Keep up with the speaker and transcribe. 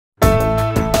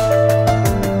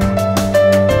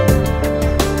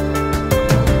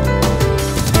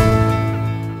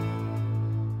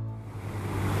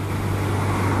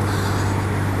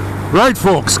Right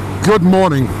folks, good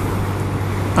morning,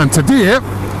 and today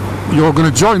you're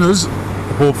going to join us,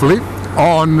 hopefully,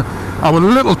 on our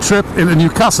little trip into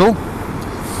Newcastle,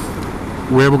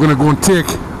 where we're going to go and take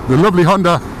the lovely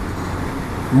Honda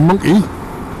Monkey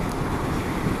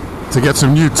to get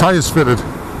some new tyres fitted,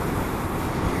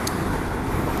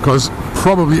 because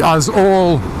probably, as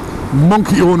all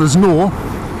Monkey owners know,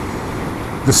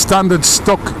 the standard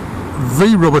stock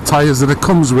V-rubber tyres that it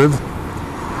comes with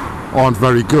aren't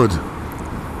very good.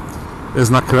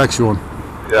 Isn't that correct, Sean?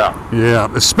 Yeah,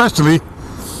 especially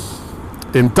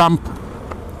in damp,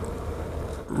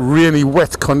 rainy,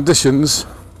 wet conditions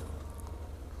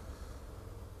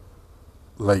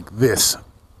like this.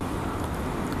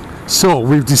 So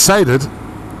we've decided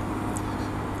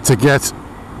to get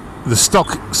the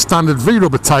stock standard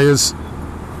V-rubber tyres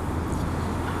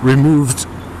removed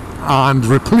and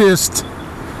replaced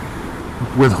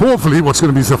with, hopefully, what's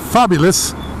going to be so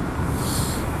fabulous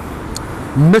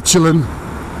Michelin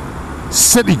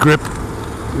City Grip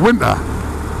Winter.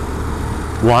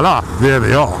 Voila, there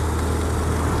they are.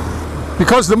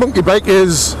 Because the Monkey bike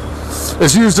is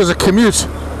used as a commute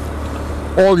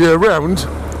all year round,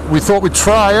 we thought we'd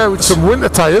try out some winter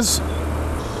tyres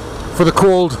for the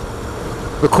cold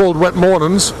wet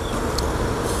mornings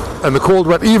and the cold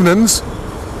wet evenings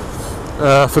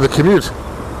for the commute.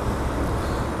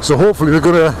 So hopefully the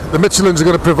Michelins are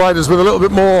going to provide us with a little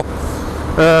bit more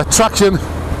traction,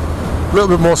 a little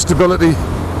bit more stability,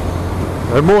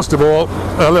 and most of all,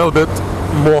 a little bit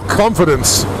more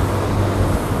confidence.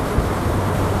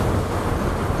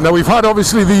 Now, we've had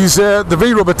obviously these the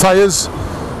V-rubber tyres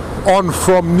on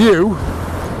from new,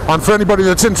 and for anybody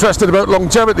that's interested about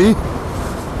longevity,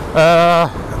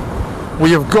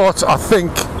 we have got, I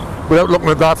think, without looking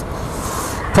at that,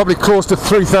 probably close to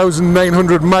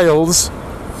 3,900 miles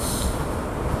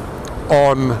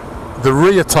on the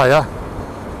rear tyre.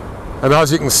 And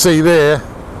as you can see there,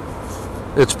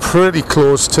 it's pretty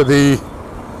close to the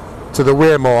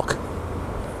wear mark.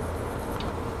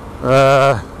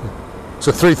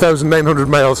 So 3,900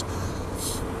 miles.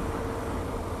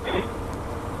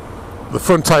 The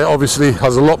front tyre obviously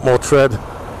has a lot more tread,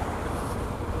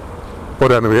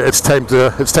 but anyway, it's time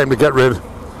to get rid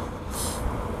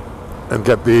and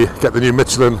get the new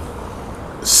Michelin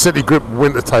City Grip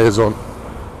winter tyres on.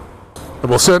 And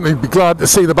we'll certainly be glad to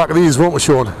see the back of these, won't we,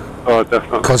 Sean? Oh,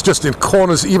 definitely. Because just in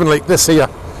corners, even like this here,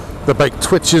 the bike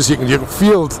twitches. You can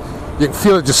feel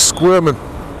it just squirming,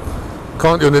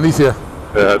 can't you, underneath here?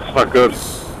 Yeah, it's not good.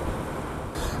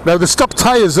 Now, the stock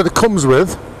tyres that it comes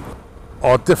with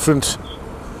are different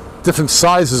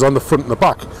sizes on the front and the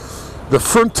back. The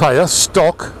front tyre,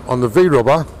 stock on the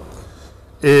V-rubber,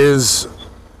 is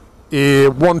a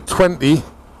 120/80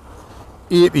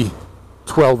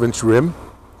 12-inch rim,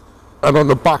 and on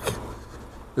the back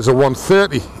is a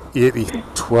 130/80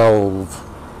 12.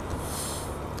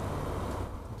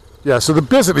 Yeah, so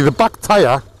basically the back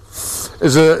tyre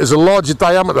is a larger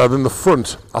diameter than the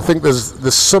front. I think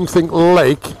there's something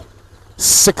like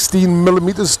 16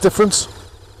 millimeters difference.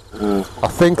 I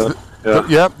think the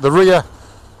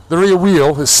rear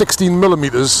wheel is 16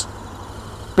 millimeters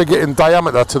bigger in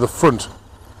diameter to the front.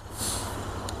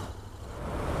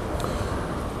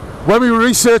 When we were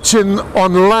researching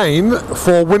online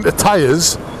for winter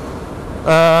tyres,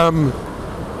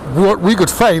 what we could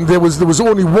find, there was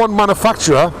only one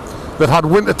manufacturer that had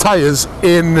winter tyres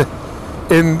in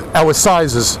our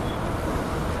sizes.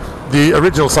 The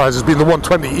original sizes being the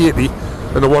 120/80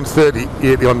 and the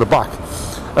 130/80 on the back,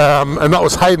 and that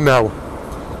was Heidenau.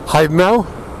 Heidenau?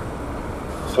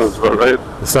 Sounds about right.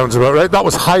 Sounds about right. That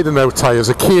was Heidenau tyres.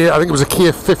 I think it was a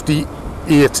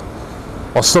K58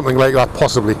 or something like that,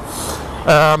 possibly.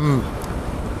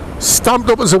 Stamped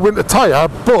up as a winter tyre,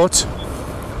 but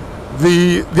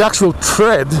the actual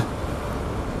tread,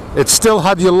 it still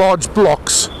had your large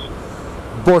blocks,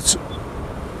 but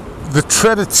the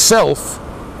tread itself,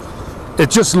 it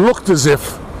just looked as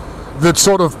if they'd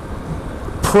sort of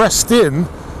pressed in,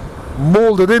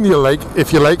 moulded in,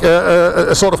 if you like,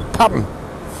 a sort of pattern.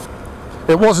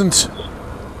 It wasn't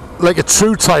like a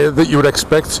true tyre that you would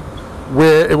expect,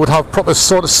 where it would have proper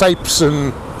sort of sipes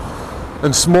and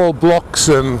small blocks,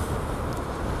 and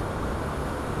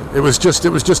it was just a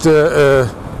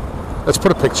let's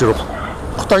put a picture up.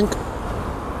 I think.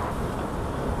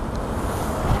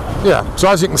 Yeah, so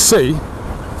as you can see,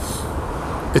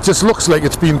 it just looks like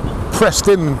it's been pressed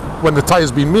in when the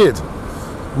tyre's been made,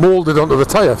 moulded onto the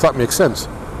tyre, if that makes sense.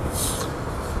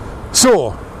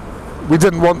 So we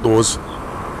didn't want those.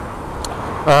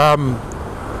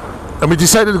 And we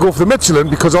decided to go for the Michelin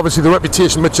because obviously the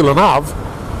reputation Michelin have.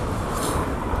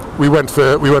 We went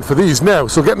for these. Now,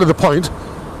 so getting to the point,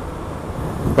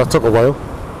 That took a while.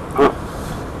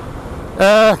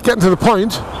 Getting to the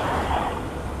point,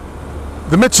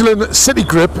 the Michelin City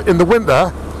Grip in the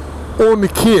winter only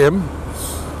came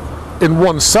in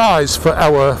one size for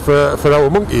our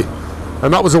monkey,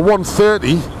 and that was a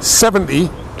 130, 70,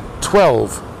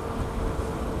 12,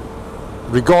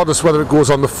 regardless whether it goes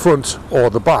on the front or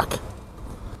the back.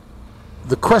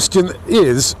 The question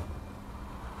is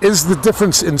the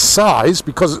difference in size,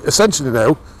 because essentially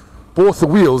now both the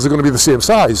wheels are going to be the same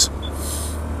size.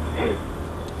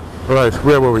 Right,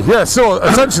 where were we? Yeah, so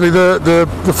essentially the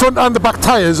front and the back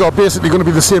tyres are basically going to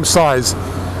be the same size,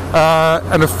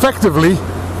 and effectively,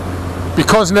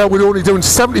 because now we're only doing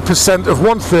 70% of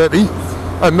 130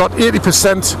 and not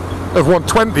 80% of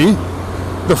 120,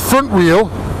 the front wheel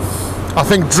I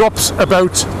think drops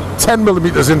about 10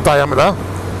 millimeters in diameter,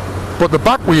 but the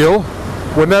back wheel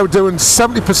we're now doing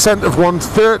 70% of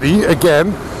 130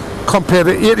 again compared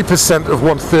to 80% of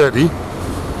 130,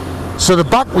 so the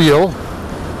back wheel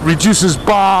reduces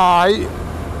by,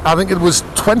 I think it was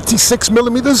 26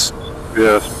 millimeters.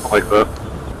 Yeah, something like that.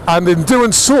 And in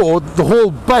doing so, the whole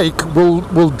bike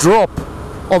will drop,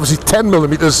 obviously 10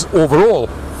 millimeters overall.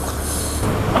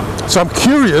 So I'm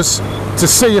curious to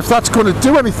see if that's going to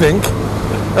do anything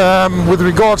with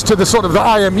regards to the sort of the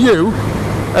IMU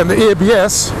and the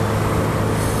ABS.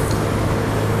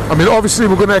 I mean, obviously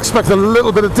we're going to expect a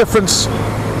little bit of difference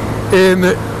in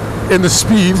the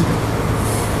speed.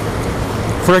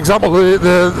 For example,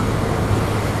 the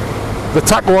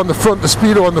tacho on the front, the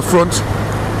speedo on the front,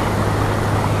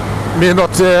 may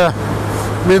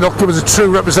not give us a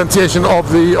true representation of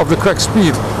the correct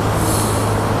speed.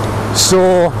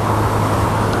 So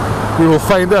we will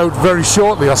find out very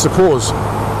shortly, I suppose.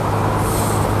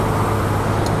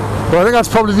 But I think that's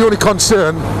probably the only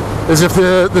concern, is if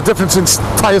the difference in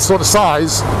tyre sort of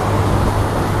size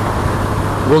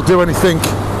will do anything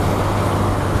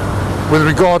with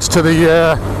regards to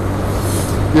the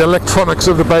electronics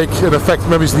of the bike, in effect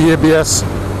maybe it's the ABS,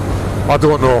 I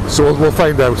don't know, so we'll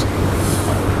find out.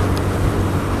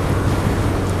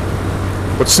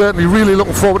 But certainly really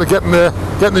looking forward to getting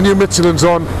the new Michelins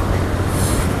on,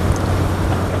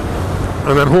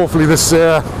 and then hopefully this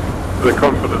the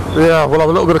confidence. Yeah, we'll have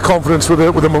a little bit of confidence with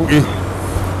the monkey.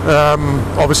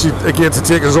 Obviously again to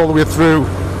take us all the way through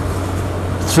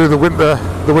the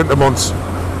winter months.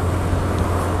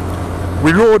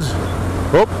 We rode,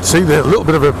 oh, see there, a little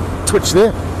bit of a twitch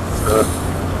there.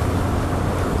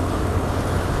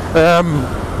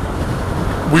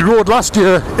 We rode last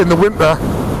year in the winter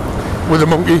with a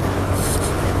monkey,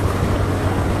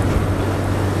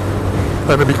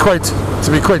 and to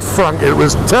be quite frank, it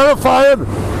was terrifying.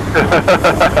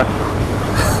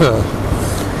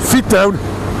 Feet down.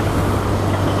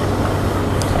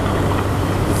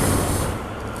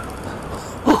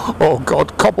 Oh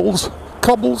God, cobbles.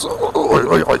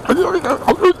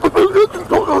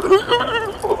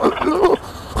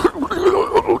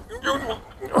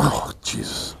 Oh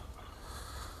Jesus.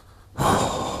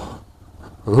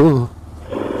 Oh.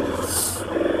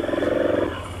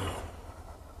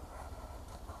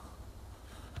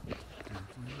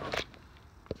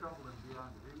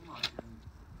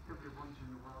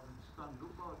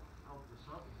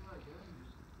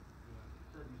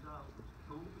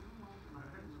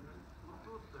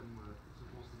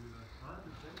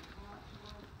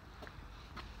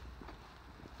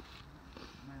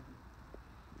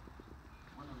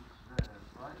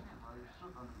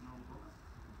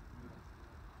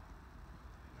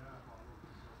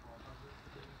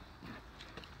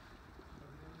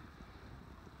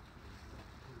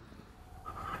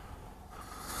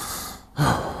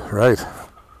 Right.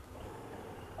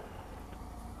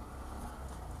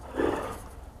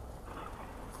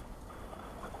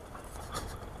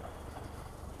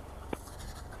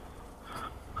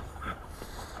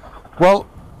 Well,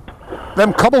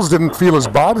 them cobbles didn't feel as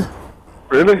bad.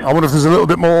 Really? I wonder if there's a little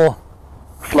bit more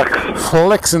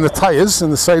flex in the tyres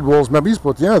and the sidewalls maybe,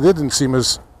 but yeah, they didn't seem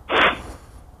as... Do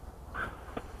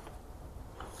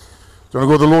you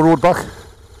want to go the low road back?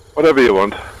 Whatever you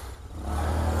want.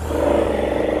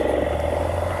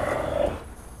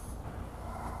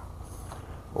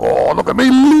 Oh, look at me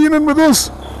leaning with this.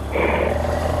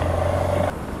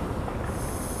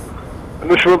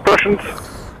 Initial impressions?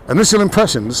 Initial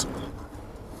impressions?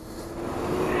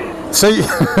 See,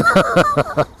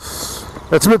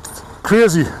 it's a bit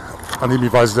crazy. I need my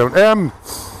visor down.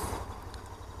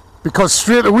 Because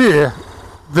straight away,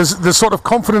 there's sort of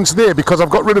confidence there because I've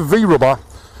got rid of V-rubber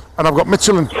and I've got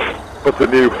Michelin. But the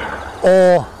new?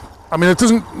 Or, I mean, it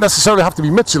doesn't necessarily have to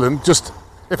be Michelin, just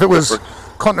if it was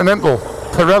different. Continental,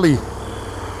 Pirelli.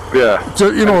 Yeah.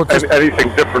 You know, just,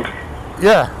 anything different.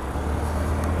 Yeah.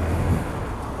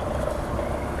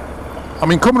 I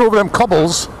mean, coming over them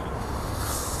cobbles,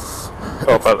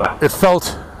 Oh, better. it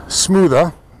felt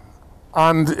smoother,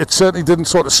 and it certainly didn't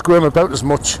sort of squirm about as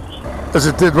much as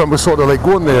it did when we're sort of like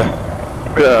going there.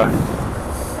 Yeah.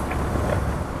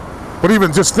 But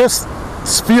even just this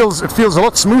it feels a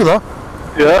lot smoother.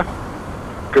 Yeah.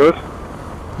 Good.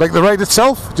 Like the ride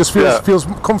itself just feels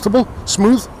comfortable,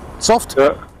 smooth, soft.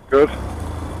 Yeah. Good.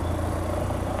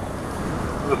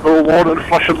 There's no warning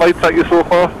flashing lights at you so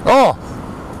far? Oh,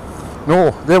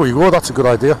 no, there we go. That's a good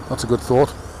idea. That's a good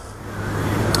thought.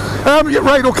 Yeah,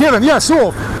 right, okay then. Yeah,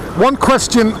 so one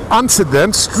question answered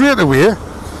then straight away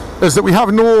is that we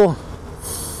have no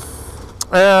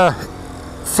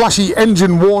flashy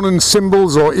engine warning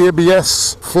symbols or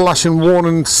ABS flashing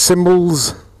warning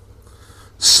symbols.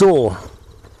 So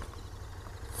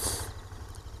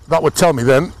that would tell me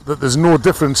then that there's no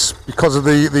difference because of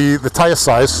the tyre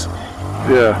size.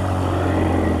 Yeah.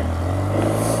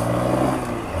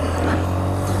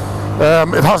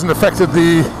 It hasn't affected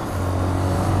the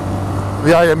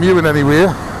IMU in any way.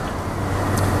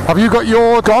 Have you got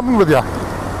your Garmin with you?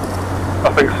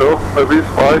 I think so. Maybe it's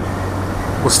fine.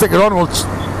 We'll stick it on. We'll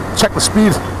check the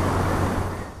speed.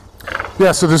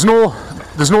 Yeah. So there's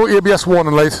no ABS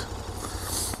warning light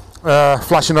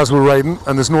flashing as we're riding,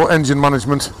 and there's no engine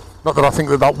management. Not that I think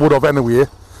that would have anyway.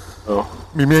 Oh.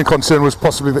 My main concern was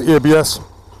possibly the ABS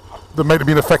that might have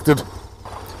been affected,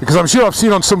 because I'm sure I've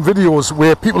seen on some videos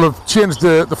where people have changed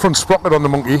the front sprocket on the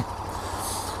monkey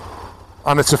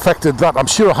and it's affected that. I'm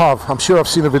sure I have. I'm sure I've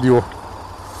seen a video.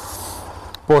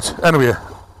 But anyway,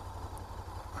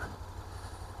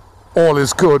 all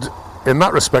is good in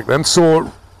that respect then.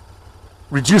 So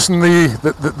reducing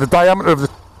the diameter of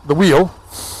the wheel,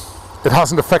 it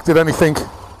hasn't affected anything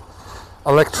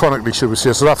electronically, should we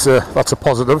say. So that's a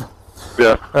positive.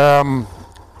 Yeah.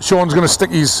 Sean's going to stick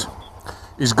his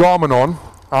Garmin on,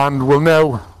 and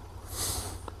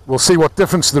we'll see what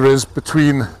difference there is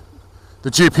between the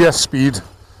GPS speed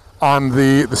and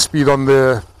the speed on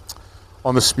the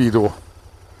speedo,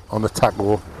 on the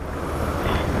tacho.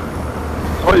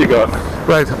 What you got?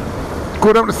 Right,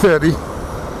 go down to 30,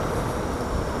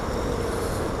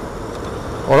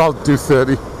 or I'll do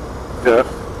 30. Yeah.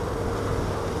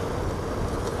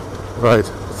 Right,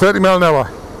 30 mile an hour.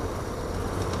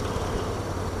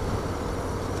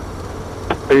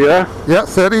 Yeah. Yeah,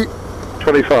 30.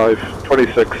 25,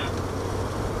 26.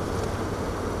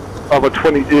 I'm at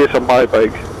 28 on my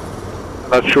bike,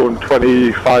 and that's showing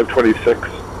 25, 26.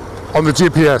 On the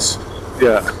GPS.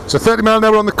 Yeah. So 30 mile an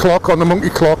hour on the clock, on the monkey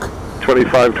clock.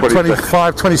 25, 26.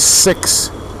 25, 26.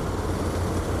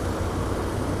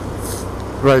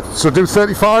 Right, so do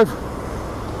 35.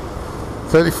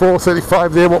 34,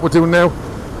 35 there, what we're doing now.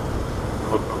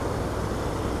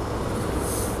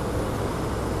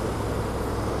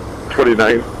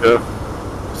 Yeah.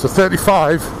 So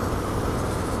 35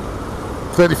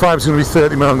 is going to be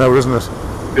 30 mile an hour, isn't it?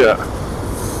 Yeah.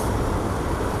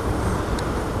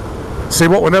 See,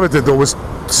 what we never did though was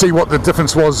see what the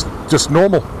difference was just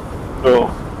normal. No.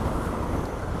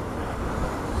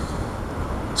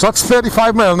 So that's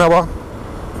 35 mile an hour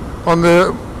on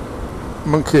the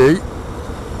monkey.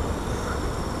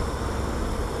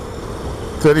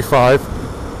 35.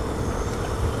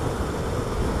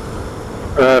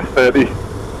 30.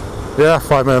 Yeah,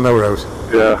 5 mile an hour out.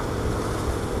 Yeah.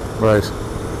 Right.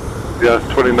 Yeah,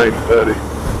 29, 30.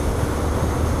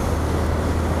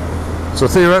 So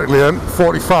theoretically then,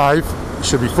 45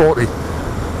 should be 40.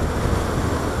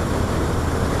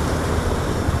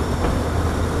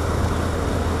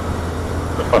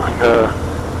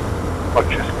 Watch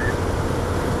your speed.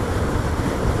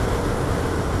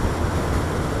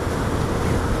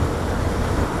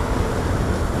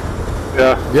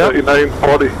 Yeah, Yep. 39,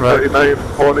 40, Right. 39,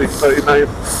 40, 39.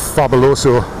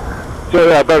 Fabuloso. So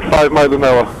yeah, about 5 miles an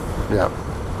hour. Yeah.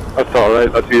 That's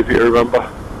alright, that's easy to remember.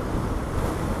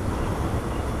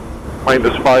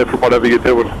 -5 from whatever you're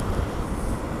doing.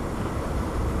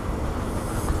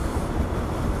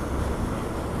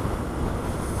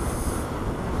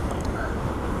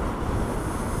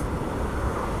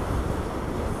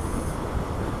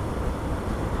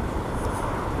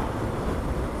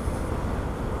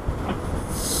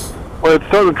 Well, it's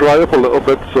starting to dry up a little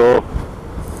bit, so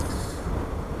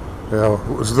Yeah,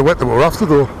 it was the wet that we're after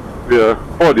though. yeah.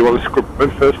 Oh, do you want to scrub them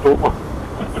in first, don't we?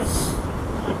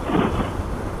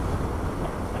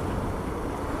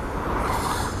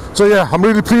 So yeah, I'm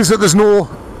really pleased that there's no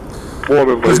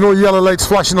yellow lights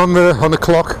flashing on the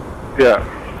clock. Yeah.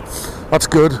 That's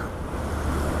good.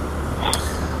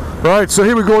 Right, so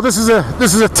here we go. This is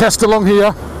a test along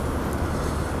here.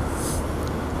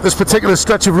 This particular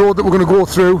stretch of road that we're going to go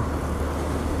through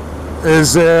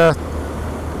is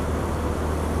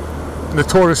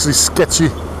notoriously sketchy.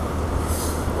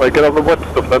 Like, get on the wet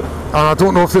stuff then. And I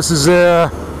don't know if this is the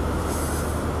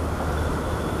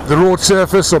road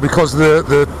surface or because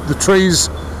the trees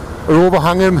are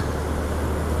overhanging.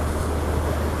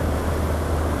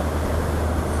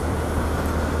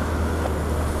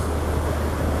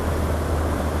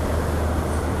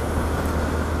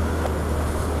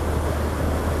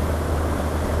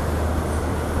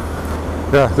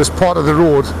 Yeah, this part of the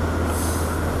road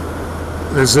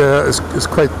is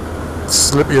quite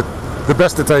slippy at the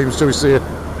best of times, shall we say.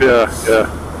 Yeah, yeah.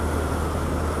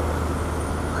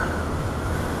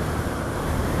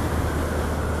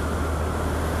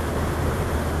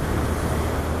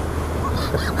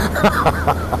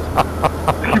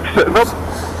 Keep sitting up.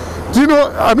 Do you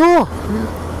know, I know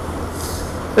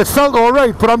it felt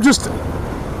alright, but I'm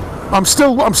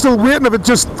still waiting a bit,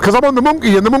 just because I'm on the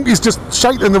monkey and the monkey's just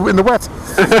shite in the wet.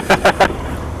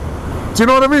 Do you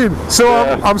know what I mean? So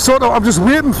yeah. I'm just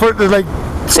waiting for it to like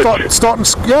start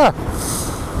and yeah.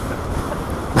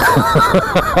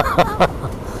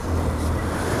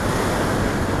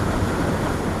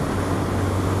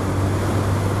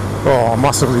 Oh,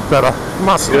 massively better,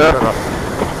 massively better.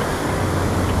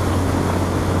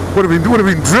 Would have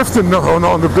been drifting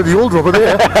on the bloody old rubber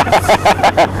there.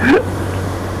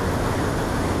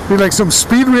 Be like some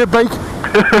speedway bike.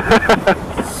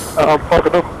 I'm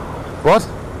parking up. What?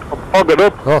 I'm parking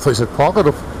up. Oh, I thought you said park it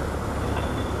up.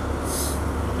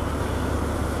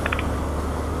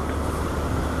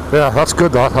 Yeah, that's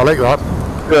good. That I like that.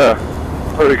 Yeah,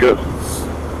 very good.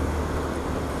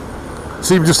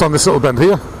 See, even just on this little bend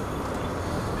here.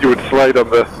 You would slide on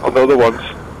the other ones.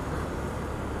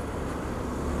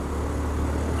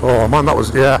 Oh man, that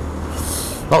was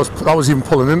that was even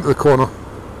pulling into the corner.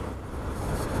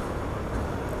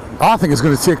 I think it's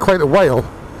going to take quite a while.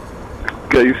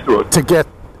 Get used to it. To get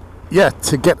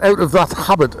out of that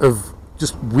habit of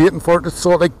just waiting for it to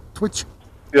sort of like twitch.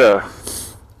 Yeah.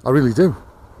 I really do.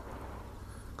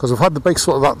 Because I've had the bike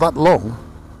sort of that long.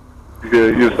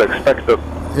 You just expect it.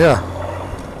 Yeah.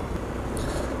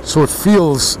 So it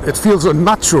feels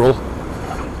unnatural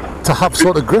to have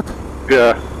sort of grip.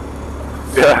 Yeah.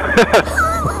 Yeah.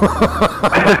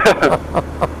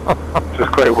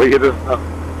 Just quite weird, isn't it?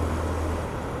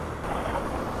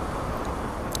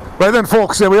 Right then,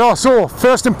 folks, there we are. So,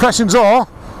 first impressions are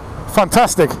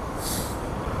fantastic.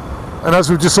 And as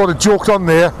we've just sort of joked on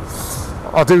there,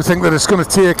 I do think that it's going to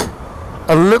take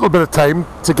a little bit of time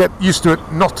to get used to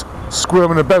it not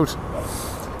squirming about,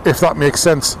 if that makes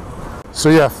sense. So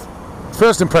yeah,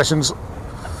 first impressions,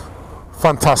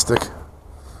 fantastic.